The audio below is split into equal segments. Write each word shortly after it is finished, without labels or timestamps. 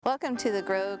Welcome to the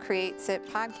Grow, Create, Sip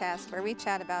podcast, where we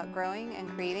chat about growing and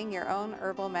creating your own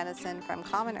herbal medicine from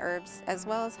common herbs, as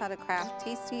well as how to craft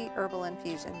tasty herbal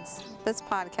infusions. This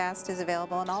podcast is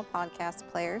available on all podcast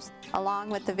players,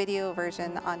 along with the video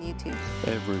version on YouTube.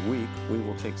 Every week, we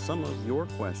will take some of your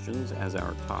questions as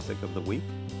our topic of the week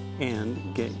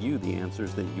and get you the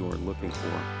answers that you are looking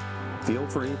for. Feel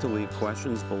free to leave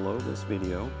questions below this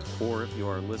video, or if you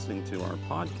are listening to our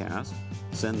podcast,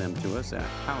 send them to us at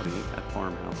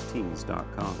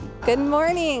howdy@farmhouseteas.com. Good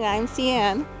morning, I'm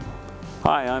Cian.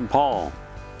 Hi, I'm Paul.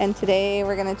 And today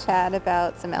we're going to chat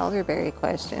about some elderberry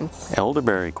questions.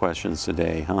 Elderberry questions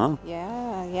today, huh?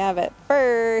 Yeah, but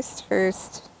first,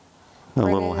 A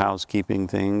little housekeeping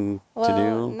thing to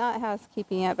do? Not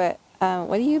housekeeping yet, but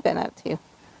what have you been up to?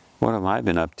 What have I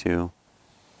been up to?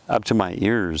 Up to my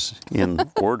ears in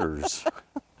orders.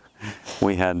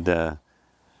 We had a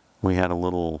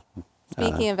little...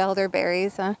 Speaking of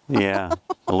elderberries, huh? Yeah,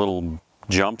 a little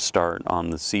jump start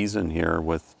on the season here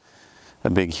with a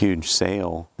big, huge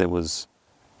sale that was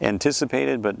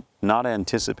anticipated, but not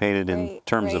anticipated in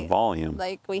terms of volume.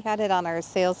 Like we had it on our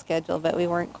sales schedule, but we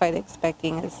weren't quite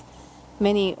expecting as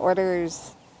many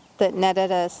orders that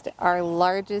netted us our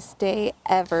largest day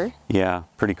ever. Yeah,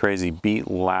 pretty crazy. Beat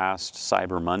last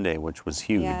Cyber Monday, which was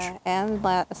huge. Yeah, and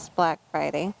last Black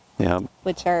Friday. Yep.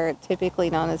 Which are typically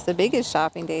known as the biggest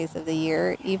shopping days of the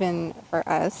year, even for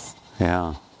us.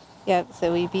 Yeah. Yep,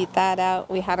 so we beat that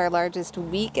out. We had our largest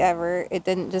week ever. It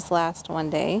didn't just last one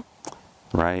day.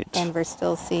 Right. And we're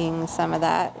still seeing some of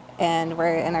that. And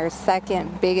we're in our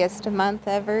second biggest month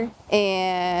ever.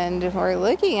 And we're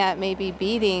looking at maybe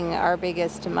beating our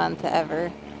biggest month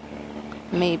ever.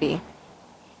 Maybe.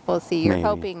 We'll see. You're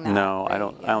hoping not. No, right?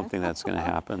 I don't think that's going to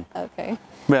happen. Okay.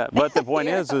 But the point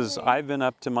is I've been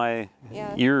up to my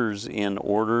ears in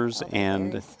orders,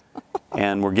 and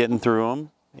we're getting through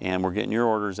them, and we're getting your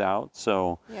orders out.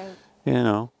 So,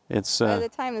 it's... by the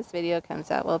time this video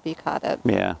comes out, we'll be caught up.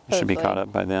 Yeah, should be caught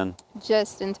up by then.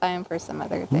 Just in time for some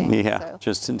other things. Yeah,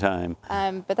 just in time.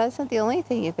 But that's not the only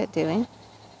thing you've been doing.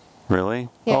 Really?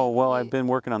 Yeah, oh, well, I've been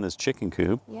working on this chicken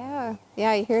coop. Yeah,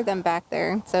 I hear them back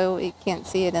there. So you can't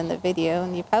see it in the video,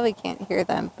 and you probably can't hear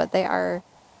them, but they are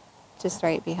just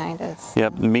right behind us.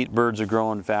 Yep, meat birds are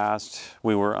growing fast.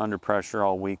 We were under pressure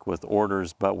all week with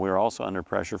orders, but we were also under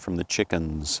pressure from the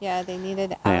chickens. Yeah, they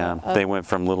needed they went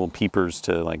from little peepers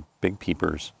to like big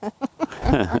peepers.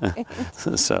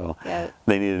 So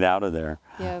they needed out of there.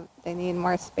 Yeah, they need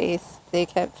more space. They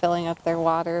kept filling up their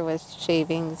water with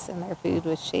shavings and their food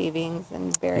with shavings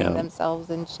and burying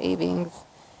themselves in shavings.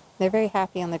 They're very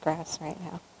happy on the grass right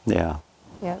now. Yeah.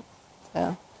 Yep.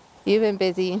 So you've been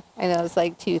busy. I know it's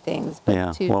like two things,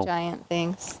 but two giant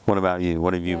things. What about you?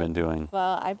 What have you been doing?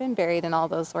 Well, I've been buried in all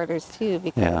those orders too,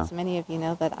 because many of you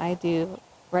know that I do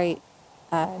write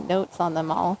notes on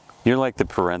them all. You're like the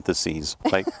parentheses,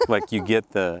 like you get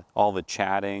all the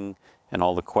chatting and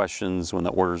all the questions when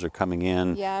the orders are coming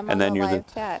in. Yeah, I'm and on then the you're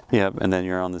live chat. Yep, and then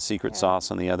you're on the secret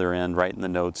sauce on the other end, writing the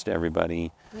notes to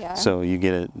everybody. Yeah. So you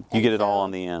get it all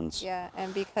on the ends. Yeah,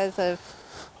 and because of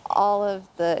all of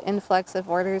the influx of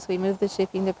orders, we moved the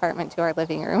shipping department to our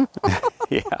living room.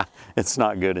 Yeah, it's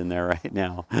not good in there right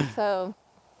now. So,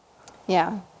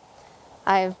 yeah,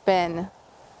 I've been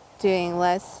doing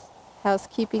less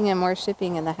housekeeping and more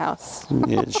shipping in the house.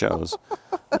 It shows.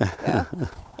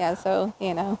 Yeah, so,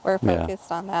 we're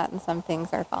focused on that, and some things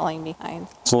are falling behind.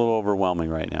 It's a little overwhelming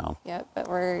right now. Yep, but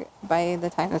by the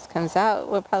time this comes out,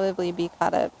 we'll probably be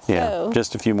caught up. Yeah,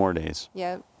 just a few more days.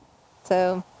 Yep.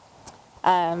 So,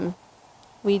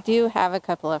 we do have a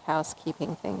couple of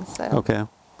housekeeping things. So. Okay.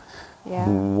 Yeah.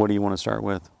 What do you want to start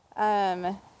with?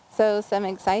 So some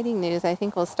exciting news. I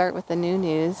think we'll start with the new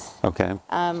news. Okay.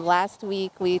 Last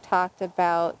week we talked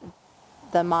about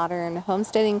the Modern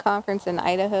Homesteading Conference in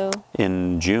Idaho.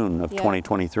 In June of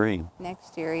 2023.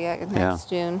 Next year, next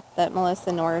June, that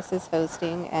Melissa Norris is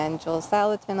hosting, and Joel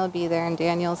Salatin will be there, and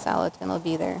Daniel Salatin will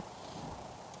be there.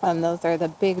 Those are the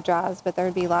big draws, but there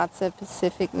would be lots of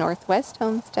Pacific Northwest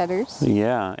homesteaders.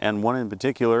 Yeah, and one in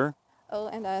particular. Oh,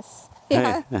 and us.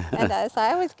 Yeah, and us.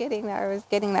 I was getting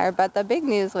there. But the big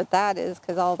news with that is,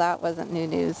 because all that wasn't new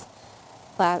news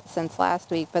since last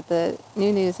week, but the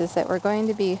new news is that we're going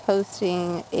to be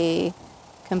hosting a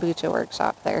kombucha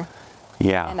workshop there.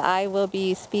 Yeah. And I will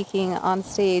be speaking on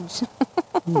stage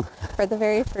for the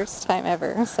very first time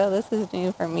ever. So this is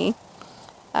new for me.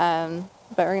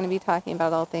 But we're going to be talking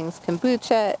about all things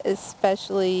kombucha,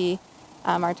 especially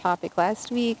our topic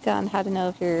last week on how to know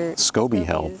if your SCOBY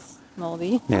health is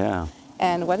moldy. Yeah.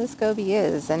 And what a SCOBY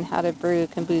is, and how to brew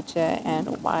kombucha,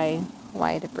 and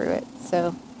why to brew it.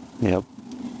 So Yep.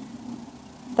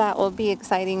 that will be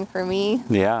exciting for me.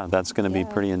 Yeah, that's going to be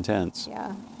Yeah. pretty intense.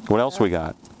 Yeah. What else we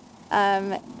got?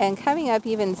 And coming up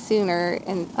even sooner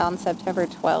on September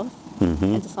 12th,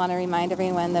 I just want to remind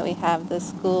everyone that we have the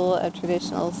School of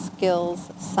Traditional Skills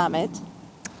Summit.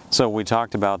 So we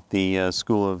talked about the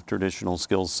School of Traditional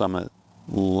Skills Summit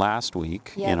last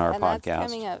week in our and podcast.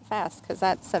 that's coming up fast because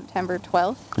that's September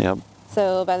 12th. Yep.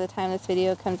 So by the time this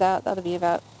video comes out, that'll be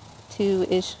about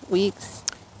 2-ish weeks.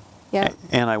 Yep.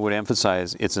 And I would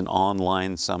emphasize it's an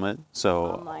online summit, so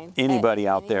Online. anybody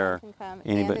out Anyone there, can come,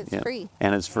 anybody, and it's free.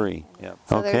 And it's free. Yep.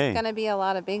 So Okay. there's going to be a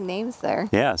lot of big names there.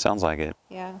 Yeah, sounds like it.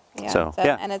 Yeah. So,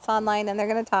 yeah. And it's online, and they're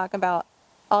going to talk about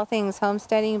all things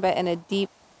homesteading, but in a deep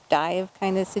dive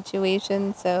kind of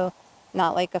situation. So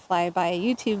not like a fly-by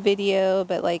YouTube video,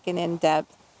 but like an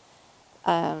in-depth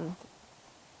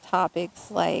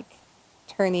topics like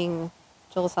turning,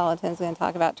 Joel Salatin's going to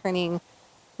talk about turning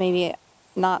maybe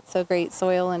not so great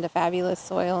soil into fabulous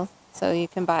soil so you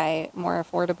can buy more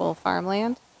affordable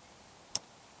farmland.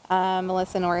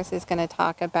 Melissa Norris is going to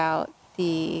talk about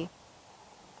the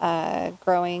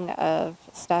growing of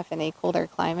stuff in a colder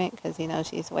climate because,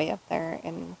 she's way up there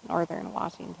in northern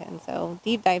Washington. So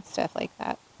deep dive stuff like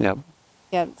that. Yep.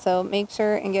 Yep. So make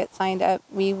sure and get signed up.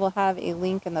 We will have a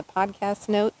link in the podcast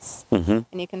notes, and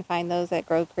you can find those at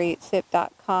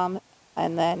growcreatesip.com.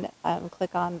 And then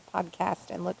click on podcast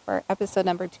and look for episode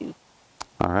number 2.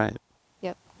 All right.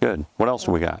 Yep. Good. What else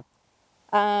do we got?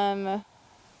 When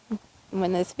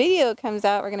this video comes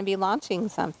out, we're going to be launching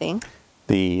something.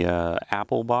 The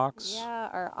Apple box? Yeah,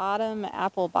 our autumn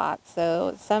apple box.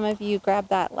 So some of you grabbed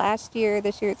that last year.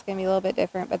 This year it's going to be a little bit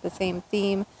different, but the same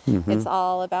theme. It's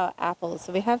all about apples.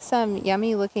 So we have some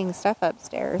yummy looking stuff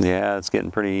upstairs. Yeah, it's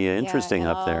getting pretty interesting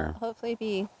and up I'll there. hopefully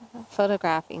be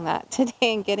photographing that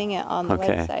today and getting it on the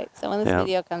website. So when this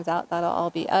video comes out, that'll all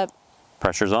be up.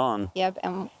 Pressure's on. Yep,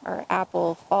 and our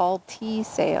apple fall tea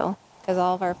sale, because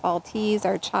all of our fall teas,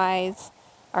 our chais,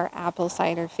 our apple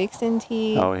cider fixin'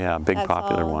 tea. Oh yeah, big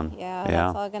popular one. Yeah,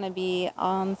 that's all going to be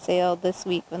on sale this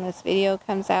week when this video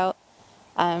comes out.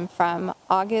 From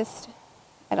August,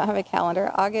 I don't have a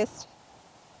calendar, August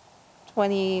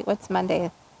 20, what's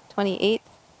Monday? 28th?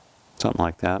 Something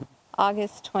like that.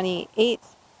 August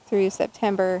 28th through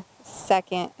September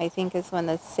 2nd, I think is when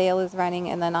the sale is running.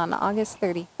 And then on August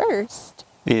 31st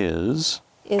is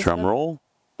drum roll,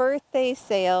 birthday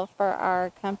sale for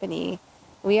our company.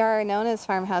 We are known as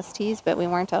Farmhouse Teas, but we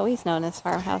weren't always known as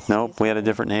Farmhouse Teas. Nope, we had a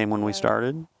different name when we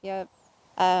started. Yep.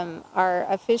 Our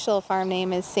official farm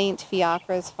name is St.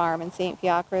 Fiacra's Farm, and St.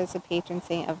 Fiacra is a patron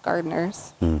saint of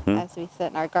gardeners. As we sit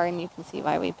in our garden, you can see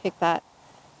why we picked that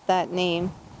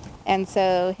name. And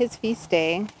so his feast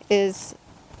day is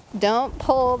don't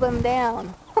pull them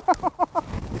down.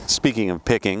 Speaking of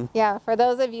picking. Yeah, for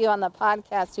those of you on the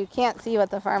podcast who can't see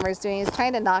what the farmer's doing, he's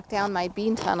trying to knock down my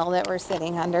bean tunnel that we're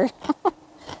sitting under.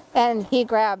 And he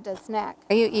grabbed a snack.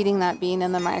 Are you eating that bean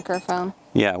in the microphone?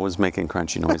 Yeah, it was making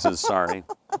crunchy noises. Sorry.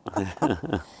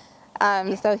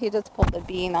 So he just pulled the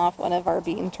bean off one of our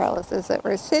bean trellises that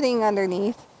we're sitting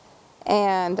underneath.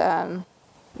 And now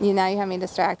you have me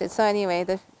distracted. So anyway,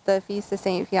 the Feast of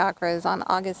St. Fiacre is on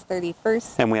August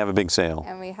 31st. And we have a big sale.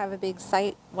 And we have a big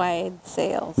site-wide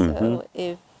sale. So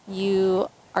if you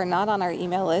are not on our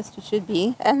email list, you should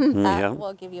be. And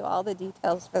we'll give you all the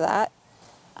details for that.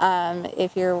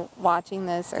 If you're watching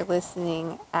this or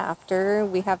listening after,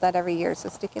 we have that every year. So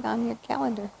stick it on your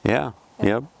calendar. Yeah.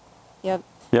 Yep.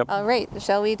 All right.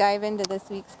 Shall we dive into this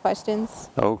week's questions?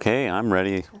 Okay, I'm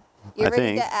ready. You're ready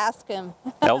think. to ask them.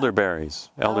 Elderberries.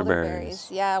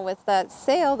 Yeah, with that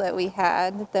sale that we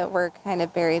had that we're kind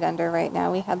of buried under right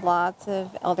now, we had lots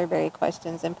of elderberry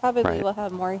questions, and probably we'll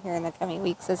have more here in the coming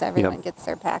weeks as everyone gets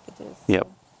their packages. Yep.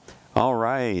 All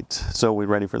right. So we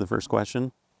ready for the first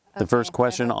question? The first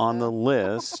question on the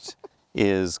list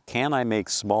is, can I make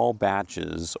small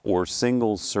batches or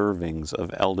single servings of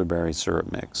elderberry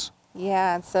syrup mix?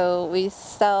 Yeah, so we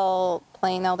sell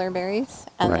plain elderberries,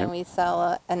 and then we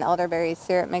sell an elderberry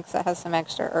syrup mix that has some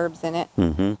extra herbs in it.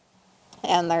 And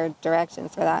there are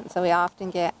directions for that. And so we often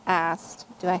get asked,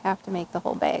 do I have to make the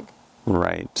whole bag?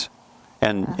 Right.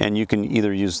 And you can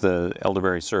either use the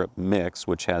elderberry syrup mix,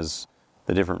 which has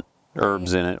the different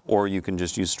herbs in it, or you can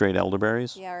just use straight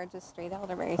elderberries? Yeah, or just straight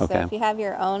elderberries. Okay. So if you have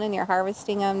your own and you're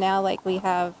harvesting them now, like we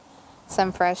have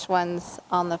some fresh ones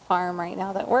on the farm right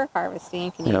now that we're harvesting,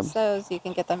 you can use those. You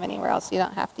can get them anywhere else. You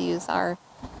don't have to use our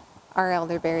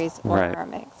elderberries or our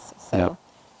mix. So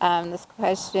this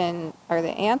question, or the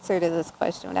answer to this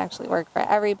question, would actually work for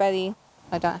everybody.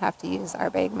 I don't have to use our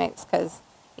bag mix because,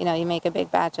 you make a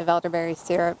big batch of elderberry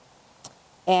syrup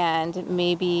and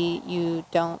maybe you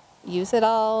don't use it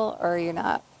all, or you're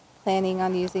not planning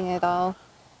on using it all,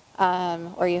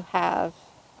 or you have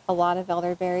a lot of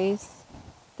elderberries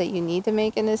that you need to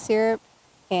make into syrup,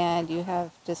 and you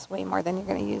have just way more than you're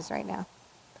going to use right now,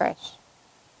 fresh.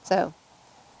 So,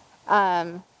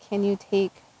 can you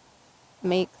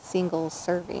make single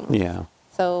servings? Yeah.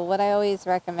 So what I always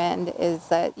recommend is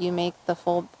that you make the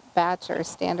full batch or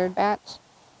standard batch,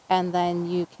 and then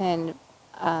you can,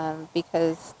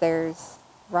 because there's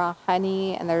raw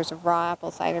honey and there's raw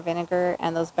apple cider vinegar,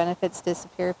 and those benefits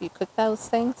disappear if you cook those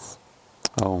things,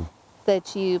 Oh.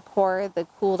 that you pour the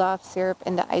cooled off syrup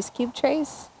into ice cube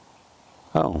trays,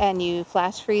 Oh. and you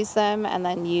flash freeze them, and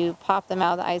then you pop them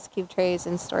out of the ice cube trays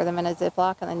and store them in a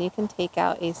Ziploc, and then you can take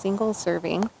out a single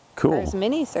serving, Cool. or as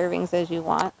many servings as you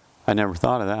want, I never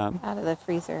thought of that. out of the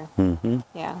freezer. Mm-hmm.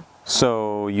 Yeah.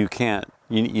 So you can't,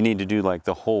 you need to do like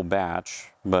the whole batch,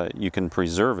 but you can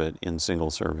preserve it in single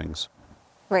servings.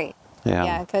 Right. Yeah.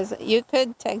 Yeah, because you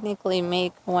could technically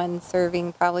make one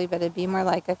serving probably, but it'd be more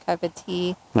like a cup of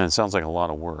tea. And it sounds like a lot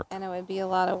of work. And it would be a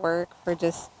lot of work for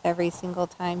just every single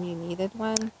time you needed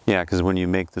one. Yeah, because when you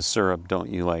make the syrup, don't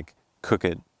you like cook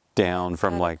it down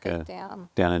from like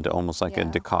down into almost like a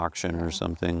Yeah. decoction Yeah. or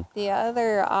something? The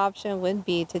other option would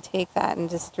be to take that and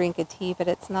just drink a tea, but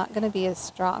it's not going to be as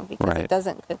strong because Right. it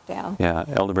doesn't cook down. Yeah,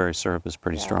 elderberry syrup is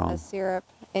pretty Yeah, strong. a syrup,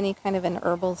 any kind of an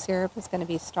herbal syrup is going to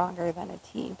be stronger than a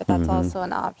tea, but that's also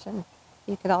an option.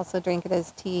 You could also drink it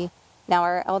as tea. Now,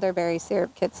 our elderberry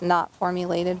syrup kit's not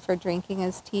formulated for drinking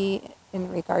as tea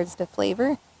in regards to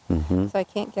flavor, Mm-hmm. so I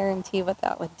can't guarantee what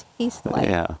that would taste like.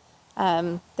 Yeah.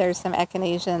 There's some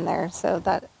echinacea in there, so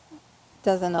that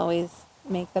doesn't always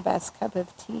make the best cup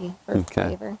of tea for Okay.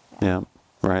 flavor. Yeah.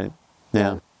 Right.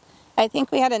 Yeah. I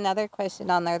think we had another question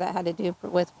on there that had to do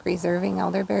with preserving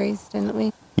elderberries, didn't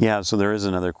we? Yeah, so there is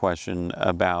another question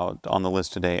about on the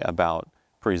list today about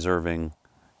preserving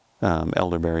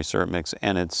elderberry syrup mix,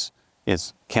 and it's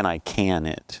can I can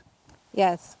it?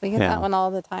 Yes, we get Yeah. that one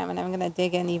all the time, and I'm going to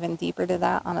dig in even deeper to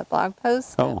that on a blog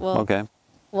post. that Oh, okay.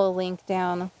 We'll link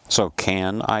down So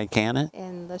can I can it?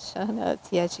 in the show notes.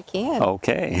 Yes, you can.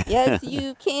 Okay. Yes,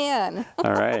 you can.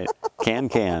 All right.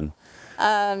 Can.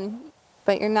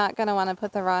 But you're not going to want to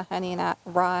put the raw honey and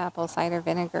raw apple cider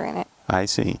vinegar in it. I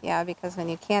see. Yeah, because when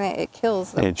you can it, it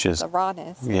kills It just- the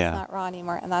rawness. yeah. It's not raw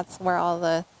anymore, and that's where all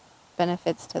the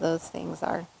benefits to those things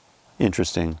are.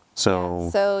 Interesting. So, Yeah.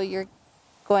 So you're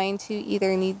going to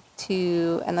either need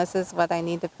to, and this is what I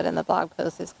need to put in the blog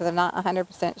post, is because I'm not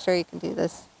 100% sure you can do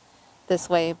this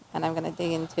way, and I'm going to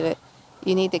dig into it.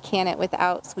 You need to can it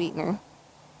without sweetener,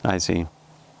 I see.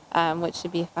 which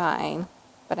should be fine,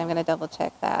 but I'm going to double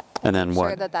check that. And then Make what?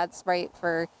 sure that that's right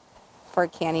for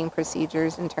canning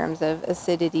procedures in terms of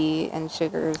acidity and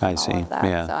sugars and I all see. of that.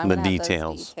 Yeah. So I'm The gonna have those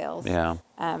details. details. Yeah.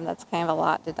 That's kind of a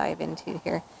lot to dive into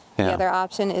here. Yeah. The other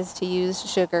option is to use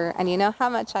sugar, and you know how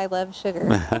much I love sugar.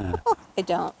 I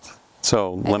don't.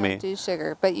 So I let don't me do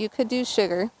sugar, but you could do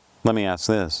sugar. ask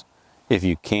this: if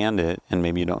you canned it, and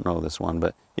maybe you don't know this one,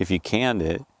 but if you canned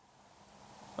it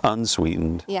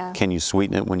unsweetened, Yeah. can you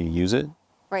sweeten it when you use it?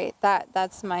 Right.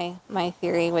 That's my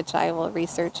theory, which I will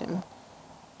research and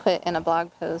put in a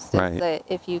blog post. Right. Is that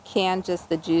if you can just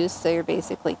the juice, so you're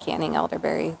basically canning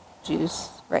elderberry juice,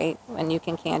 right? When you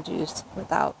can can juice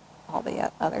without all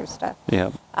the other stuff.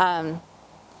 Yep.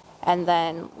 And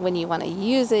then when you want to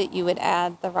use it, you would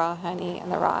add the raw honey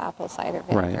and the raw apple cider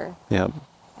vinegar. Right. Yep.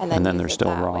 And And then use they're it still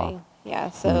that raw. way.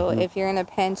 Yeah. So if you're in a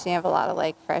pinch and you have a lot of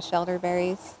like fresh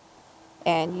elderberries,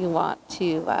 and you want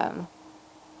to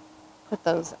put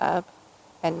those up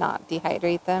and not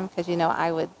dehydrate them, because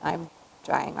I'm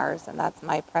drying ours, and that's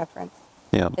my preference,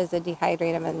 Yep. is to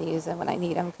dehydrate them and use them when I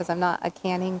need them, because I'm not a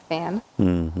canning fan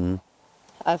Mm-hmm.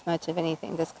 of much of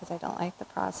anything, just because I don't like the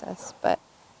process. But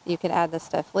you can add the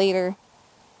stuff later,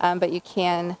 but you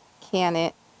can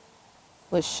it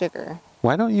with sugar,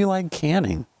 Why don't you like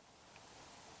canning?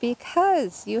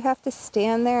 because you have to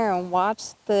stand there and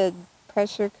watch the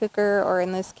pressure cooker, or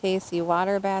in this case, you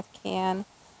water bath can,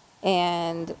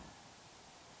 and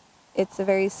it's a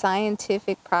very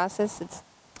scientific process. It's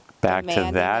Back to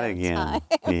demanding that of again. time.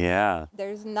 Yeah.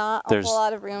 There's not There's- a whole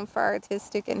lot of room for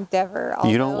artistic endeavor.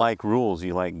 You don't although like rules,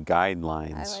 you like I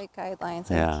guidelines. like guidelines.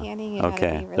 Yeah. And canning, you gotta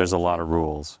Okay. be really There's a lot of careful.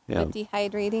 rules. Yeah. With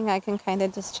dehydrating, I can kind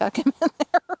of just chuck them in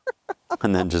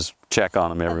And then just check on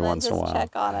them every and then once in a just while.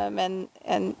 check on them,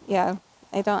 and yeah,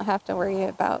 I don't have to worry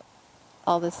about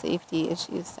all the safety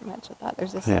issues so much with that.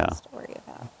 There's just Yeah. a story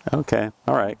about. Okay.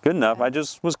 All right. Good enough. Yeah. I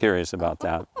just was curious about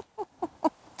that.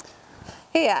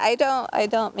 Hey, I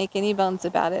don't make any bones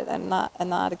about it. I'm not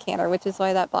a canner, which is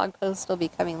why that blog post will be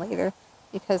coming later,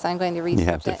 because I'm going to research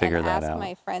have to it figure and that ask out.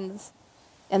 my friends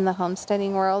in the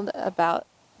homesteading world about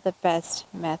the best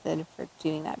method for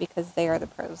doing that because they are the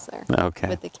pros there. Okay.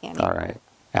 With the canning. All right.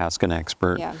 Ask an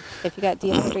expert. Yeah. If you got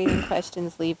dehydrating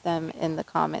questions, leave them in the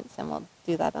comments and we'll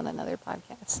do that on another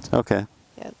podcast. Okay.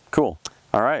 Yeah. Cool.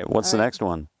 All right. What's All the right. next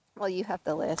one? Well, you have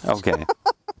the list. Okay.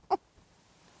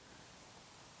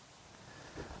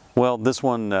 Well, this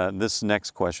one, this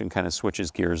next question kind of switches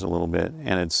gears a little bit,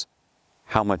 and it's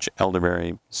how much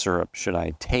elderberry syrup should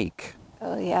I take?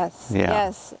 Oh, yes. Yeah.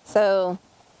 Yes. So,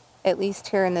 at least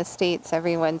here in the States,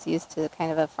 everyone's used to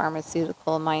kind of a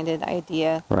pharmaceutical-minded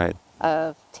idea Right.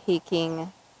 of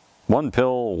taking... One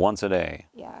pill once a day.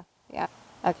 Yeah. Yeah.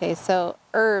 Okay, so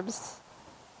herbs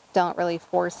don't really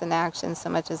force an action so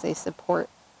much as they support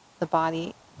the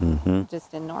body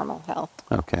just in normal health.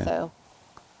 Okay. So,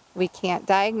 we can't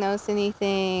diagnose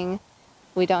anything.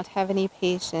 We don't have any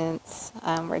patients.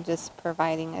 We're just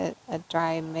providing a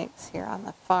dry mix here on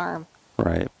the farm.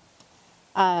 Right.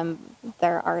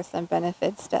 There are some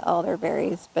benefits to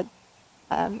elderberries, but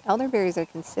elderberries are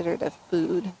considered a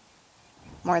food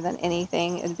more than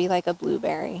anything. It'd be like a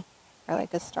blueberry or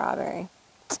like a strawberry.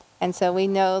 And so we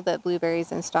know that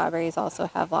blueberries and strawberries also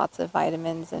have lots of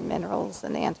vitamins and minerals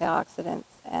and antioxidants,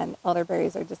 and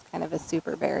elderberries are just kind of a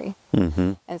super berry.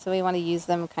 Mm-hmm. And so we want to use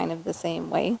them kind of the same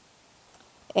way.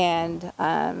 And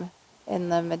in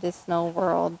the medicinal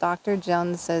world, Dr.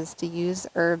 Jones says to use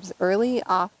herbs early,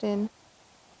 often,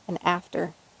 and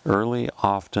after. Early,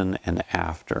 often, and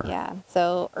after. Yeah.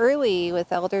 So early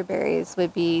with elderberries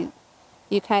would be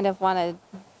you kind of want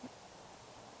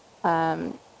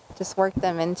to just work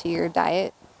them into your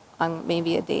diet on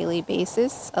maybe a daily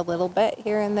basis, a little bit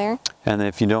here and there. And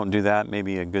if you don't do that,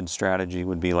 maybe a good strategy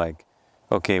would be like,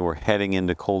 okay, we're heading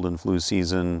into cold and flu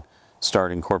season,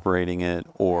 start incorporating it,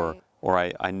 or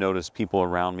I notice people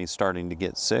around me starting to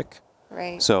get sick.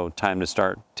 Right. So time to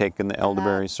start taking the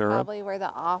elderberry syrup. Probably where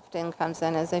the often comes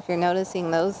in is if you're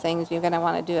noticing those things, you're going to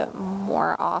want to do it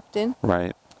more often.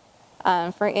 Right.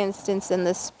 For instance, in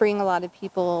the spring, a lot of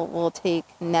people will take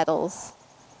nettles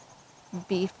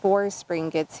before spring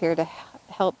gets here to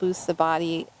help boost the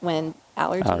body when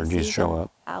allergy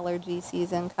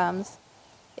season comes.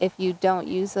 If you don't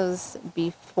use those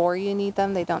before you need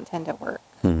them, they don't tend to work.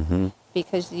 Mm-hmm.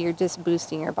 Because you're just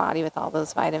boosting your body with all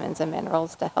those vitamins and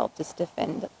minerals to help just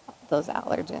defend those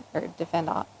allergens or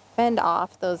fend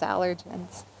off those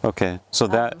allergens. Okay, so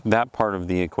that part of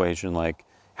the equation, like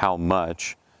how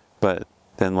much, but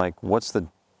then like what's the,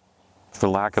 for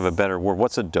lack of a better word,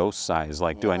 what's a dose size?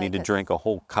 Like, do I need to drink a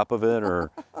whole cup of it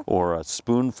or a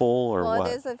spoonful or what? Well,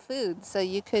 it is a food, so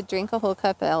you could drink a whole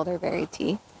cup of elderberry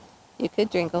tea. You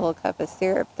could drink a whole cup of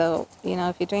syrup, though, you know,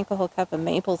 if you drink a whole cup of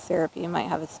maple syrup, you might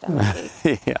have a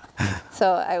stomachache. Yeah.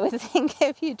 So I would think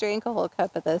if you drink a whole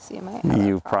cup of this, you might have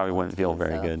You probably wouldn't feel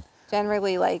very good.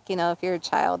 Generally, like, you know, if you're a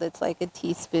child, it's like a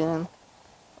teaspoon,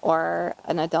 or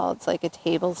an adult, it's like a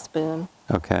tablespoon.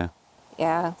 Okay.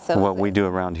 Yeah. So what we do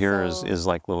around here is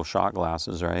like little shot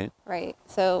glasses, right? Right.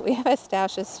 So we have a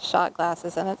stash of shot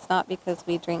glasses, and it's not because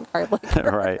we drink hard liquor.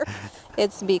 Right.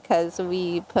 It's because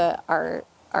we put our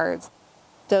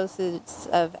dosage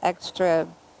of extra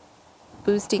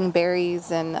boosting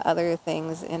berries and other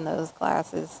things in those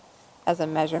glasses as a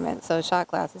measurement. So a shot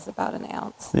glass is about an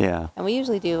ounce. Yeah. And we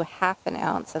usually do half an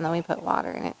ounce, and then we put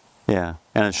water in it. Yeah.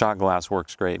 And a shot glass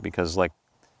works great because like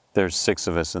there's 6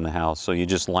 of us in the house, so you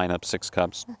just line up 6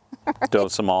 cups, right.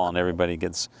 Dose them all, and everybody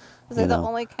gets. Those are the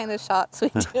only kind of shots we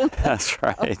do. That's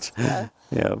right. Yeah.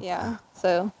 Yeah.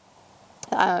 So.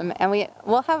 And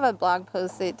we'll have a blog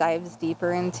post that dives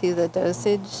deeper into the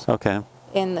dosage. Okay.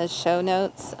 In the show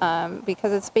notes,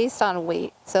 because it's based on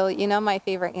weight. So, you know, my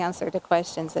favorite answer to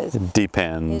questions is... It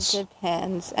depends. It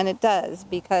depends. And it does,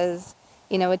 because,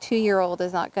 you know, a 2-year-old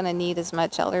is not going to need as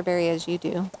much elderberry as you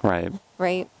do. Right.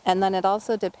 Right? And then it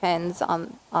also depends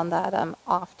on that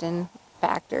often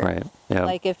factor. Right. Yeah.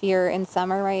 Like if you're in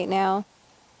summer right now,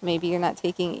 maybe you're not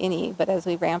taking any, but as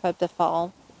we ramp up to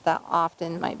fall, that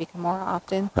often might become more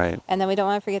often. Right. And then we don't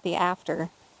want to forget the after.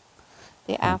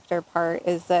 The after part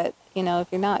is that, you know, if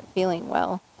you're not feeling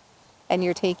well and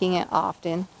you're taking it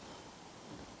often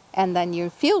and then you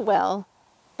feel well,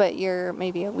 but you're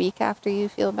maybe a week after you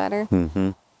feel better,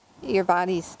 your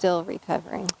body's still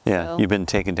recovering. Yeah, so, you've been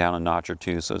taken down a notch or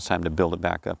two, so it's time to build it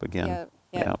back up again.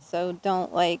 Yeah. So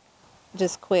don't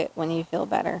just quit when you feel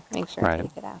better. Make sure to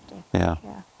take it after. Yeah.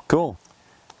 Cool.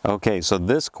 Okay, so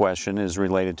this question is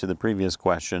related to the previous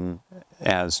question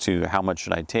as to how much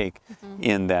should I take,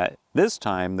 in that this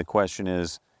time the question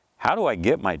is, how do I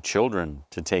get my children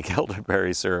to take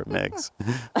elderberry syrup mix?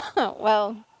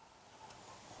 Well,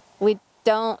 we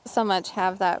don't so much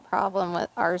have that problem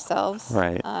with ourselves.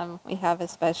 Right. We have a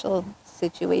special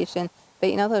situation.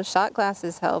 But those shot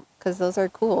glasses help because those are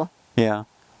cool. Yeah.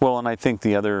 Well, and I think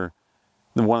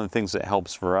one of the things that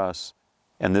helps for us,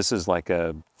 and this is like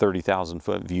a 30,000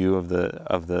 foot view of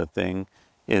the thing,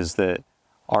 is that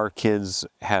our kids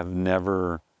have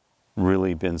never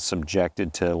really been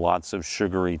subjected to lots of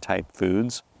sugary type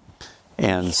foods.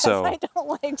 And because so I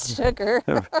don't like sugar.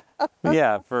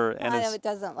 yeah, I know it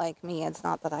doesn't like me. It's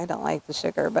not that I don't like the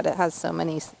sugar, but it has so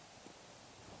many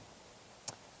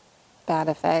bad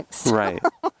effects. right.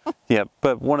 Yeah,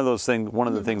 but one of the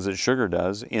things that sugar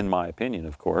does, in my opinion,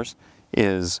 of course,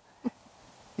 is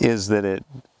that it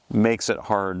makes it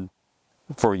hard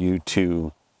for you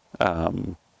to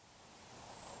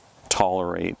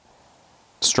tolerate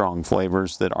strong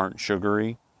flavors that aren't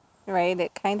sugary. Right?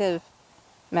 It kind of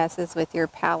messes with your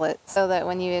palate so that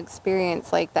when you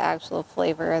experience like the actual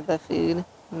flavor of the food,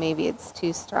 maybe it's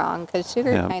too strong because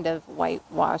sugar Yeah. kind of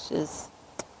whitewashes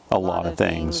A lot of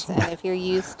things. And if you're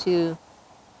used to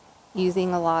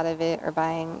using a lot of it or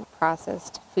buying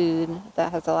processed food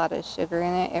that has a lot of sugar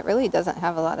in it, it really doesn't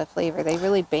have a lot of flavor. They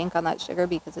really bank on that sugar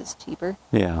because it's cheaper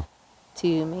Yeah.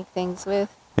 to make things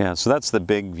with. Yeah, so that's the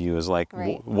big view is like,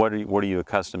 Right. what are you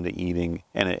accustomed to eating?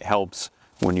 And it helps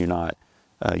when you're not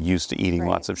used to eating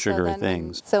lots of sugary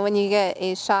things. So when you get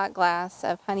a shot glass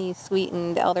of honey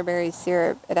sweetened elderberry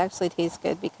syrup, it actually tastes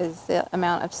good because the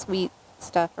amount of sweet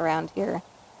stuff around here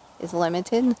is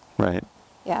limited. Right.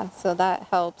 Yeah, so that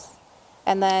helps.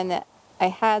 And then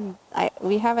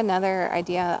we have another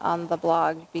idea on the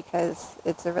blog because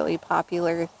it's a really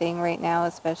popular thing right now,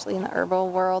 especially in the herbal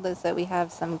world, is that we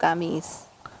have some gummies.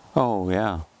 Oh,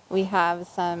 yeah. We have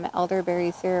some elderberry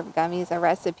syrup gummies, a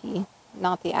recipe,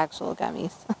 not the actual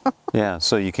gummies. Yeah,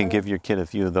 so you can give your kid a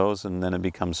few of those and then it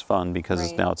becomes fun because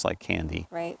Right. now it's like candy.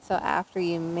 Right, so after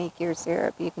you make your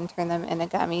syrup, you can turn them into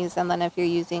gummies. And then if you're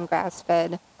using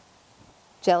grass-fed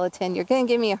gelatin, you're going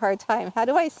to give me a hard time. How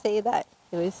do I say that?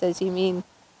 It always says, you mean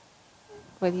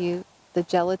the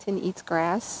gelatin eats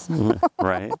grass?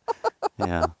 Right?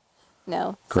 Yeah.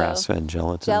 No. Grass-fed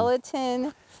gelatin.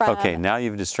 Gelatin from Okay, now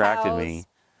you've distracted me.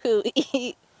 who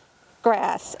eat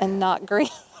grass and not green.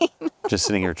 Just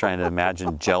sitting here trying to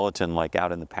imagine gelatin like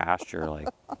out in the pasture, like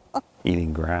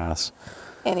eating grass.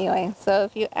 Anyway, so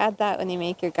if you add that when you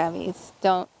make your gummies,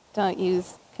 don't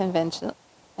use conventional.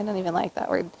 I don't even like that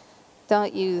word.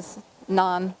 Don't use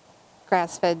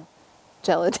non-grass-fed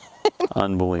gelatin.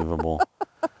 Unbelievable.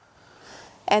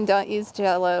 And don't use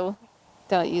Jell-O.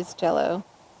 Don't use Jell-O.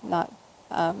 Not.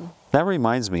 That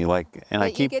reminds me, like, and But I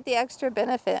keep. you get the extra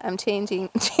benefit. I'm changing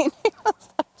the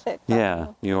subject. Yeah,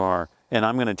 you are. And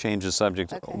I'm going to change the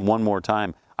subject Okay. one more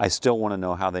time. I still want to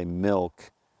know how they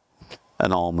milk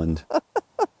an almond.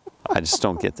 I just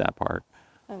don't get that part.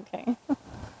 Okay.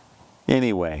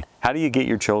 Anyway, how do you get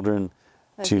your children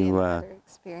That'd be to another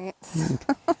experience.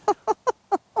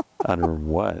 utter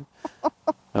what?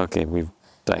 Okay, we've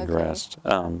digressed.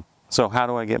 So how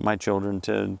do I get my children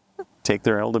to take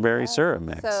their elderberry syrup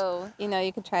mix? So,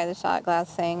 you could try the shot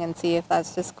glass thing and see if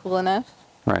that's just cool enough.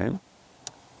 Right?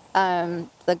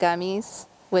 The gummies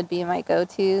would be my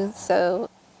go-to. So,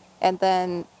 and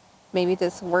then maybe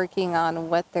just working on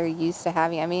what they're used to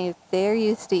having. I mean, if they're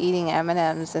used to eating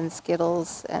M&Ms and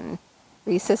Skittles and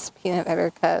Reese's peanut butter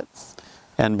cups.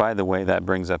 And by the way, that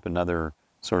brings up another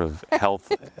sort of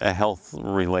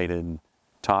health-related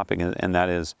topic, and that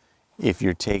is if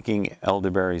you're taking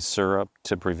elderberry syrup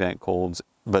to prevent colds,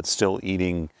 but still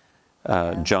eating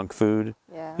junk food,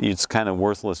 Yeah. it's kind of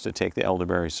worthless to take the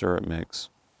elderberry syrup mix,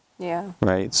 Yeah.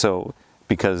 right? So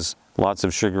because lots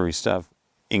of sugary stuff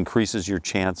increases your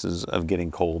chances of getting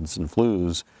colds and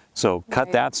flus. So cut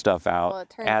Right. that stuff out, Well, it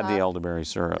turns add the off- elderberry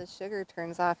syrup. The sugar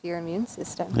turns off your immune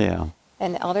system. Yeah.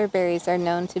 And elderberries are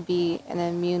known to be an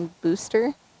immune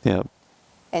booster. Yep.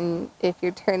 And if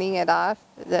you're turning it off,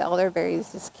 the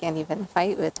elderberries just can't even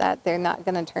fight with that. They're not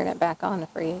going to turn it back on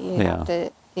for you. You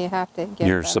have to give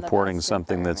You're them the supporting best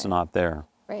something that's environment. not there.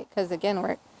 Right, because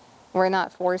again, we're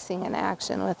not forcing an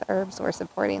action with herbs. We're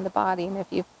supporting the body, and if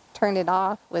you turn it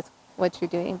off with what you're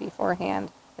doing beforehand,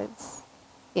 it's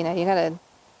you got to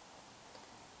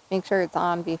make sure it's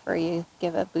on before you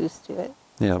give a boost to it.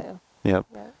 Yep. So, Yep.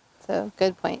 yeah. So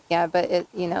good point. Yeah, but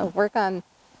work on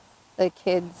the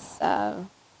kids'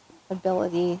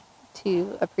 ability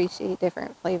to appreciate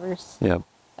different flavors Yep.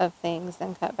 of things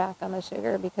and cut back on the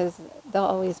sugar because they'll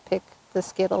always pick the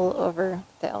Skittle over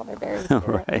the elderberry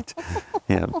syrup. Right.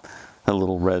 Yeah. A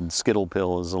little red Skittle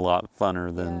pill is a lot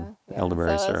funner than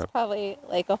elderberry so syrup. it's probably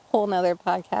like a whole nother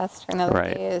podcast for another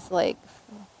Right. day is like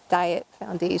diet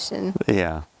foundation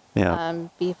Yeah. Yeah.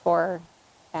 before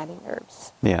adding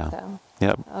herbs. Yeah. So,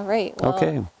 Yep. all right. Well,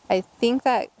 Okay. I think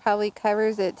that probably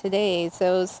covers it today.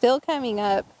 So still coming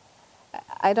up,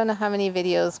 I don't know how many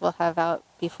videos we'll have out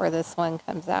before this one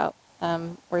comes out.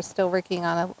 We're still working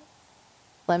on a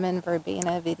lemon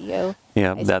verbena video.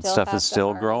 Yeah, I that still stuff have is to still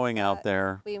harvest growing out that.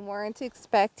 there. We weren't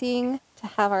expecting to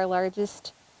have our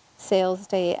largest sales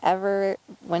day ever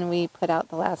when we put out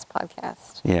the last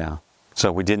podcast. Yeah.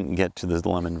 So we didn't get to the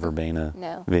lemon verbena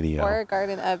No. video. Or a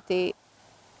garden update.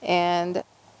 And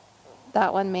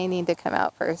that one may need to come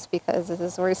out first because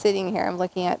as we're sitting here, I'm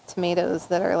looking at tomatoes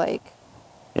that are like,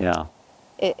 Yeah.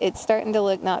 it's starting to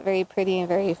look not very pretty and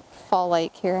very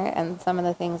fall-like here, and some of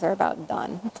the things are about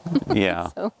done. Yeah.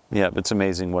 So, Yeah, but it's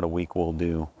amazing what a week will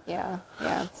do. yeah.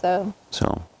 So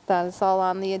So, that is all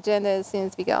on the agenda as soon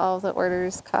as we get all the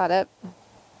orders caught up.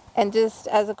 And just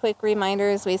as a quick reminder,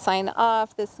 as we sign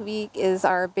off, this week is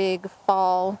our big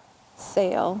fall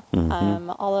sale.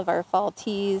 All of our fall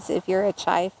teas. If you're a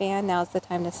chai fan, now's the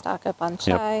time to stock up on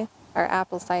chai. Yep. Our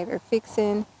apple cider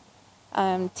fixin'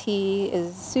 tea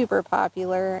is super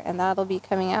popular, and that'll be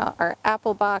coming out. Our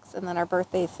apple box, and then our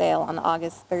birthday sale on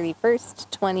August 31st,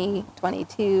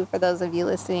 2022, for those of you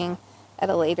listening at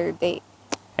a later date.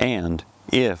 and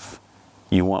if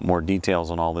you want more details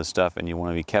on all this stuff and you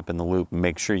want to be kept in the loop,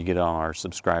 make sure you get on our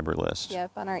subscriber list.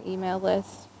 Yep, on our email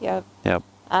list. Yep. Yep.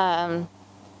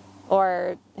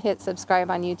 Or hit subscribe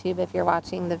on YouTube if you're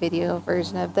watching the video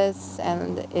version of this,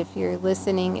 and if you're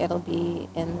listening, it'll be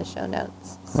in the show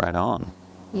notes. Right on.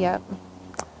 Yep.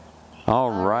 All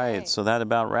right. right. So that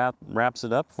about wraps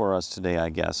it up for us today, I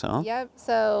guess, huh? Yep.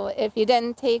 So if you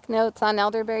didn't take notes on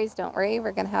elderberries, don't worry.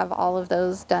 We're going to have all of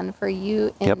those done for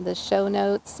you in the show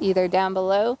notes, either down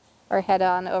below or head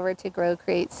on over to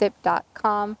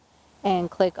growcreatesip.com and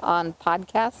click on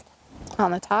podcast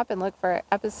on the top and look for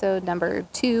episode number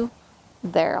 2.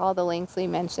 There, all the links we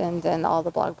mentioned and all the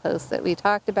blog posts that we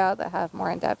talked about that have more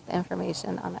in-depth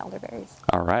information on elderberries.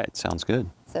 All right. Sounds good.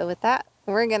 So with that,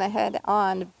 we're going to head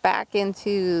on back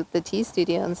into the tea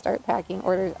studio and start packing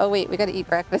orders. Oh, wait, we got to eat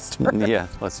breakfast first. Yeah,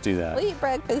 let's do that. We'll eat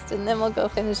breakfast and then we'll go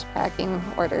finish packing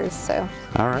orders. So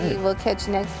All right. we will catch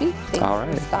you next week. Thanks All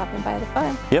right. for stopping by the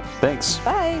farm. Yep. Thanks.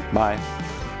 Bye. Bye.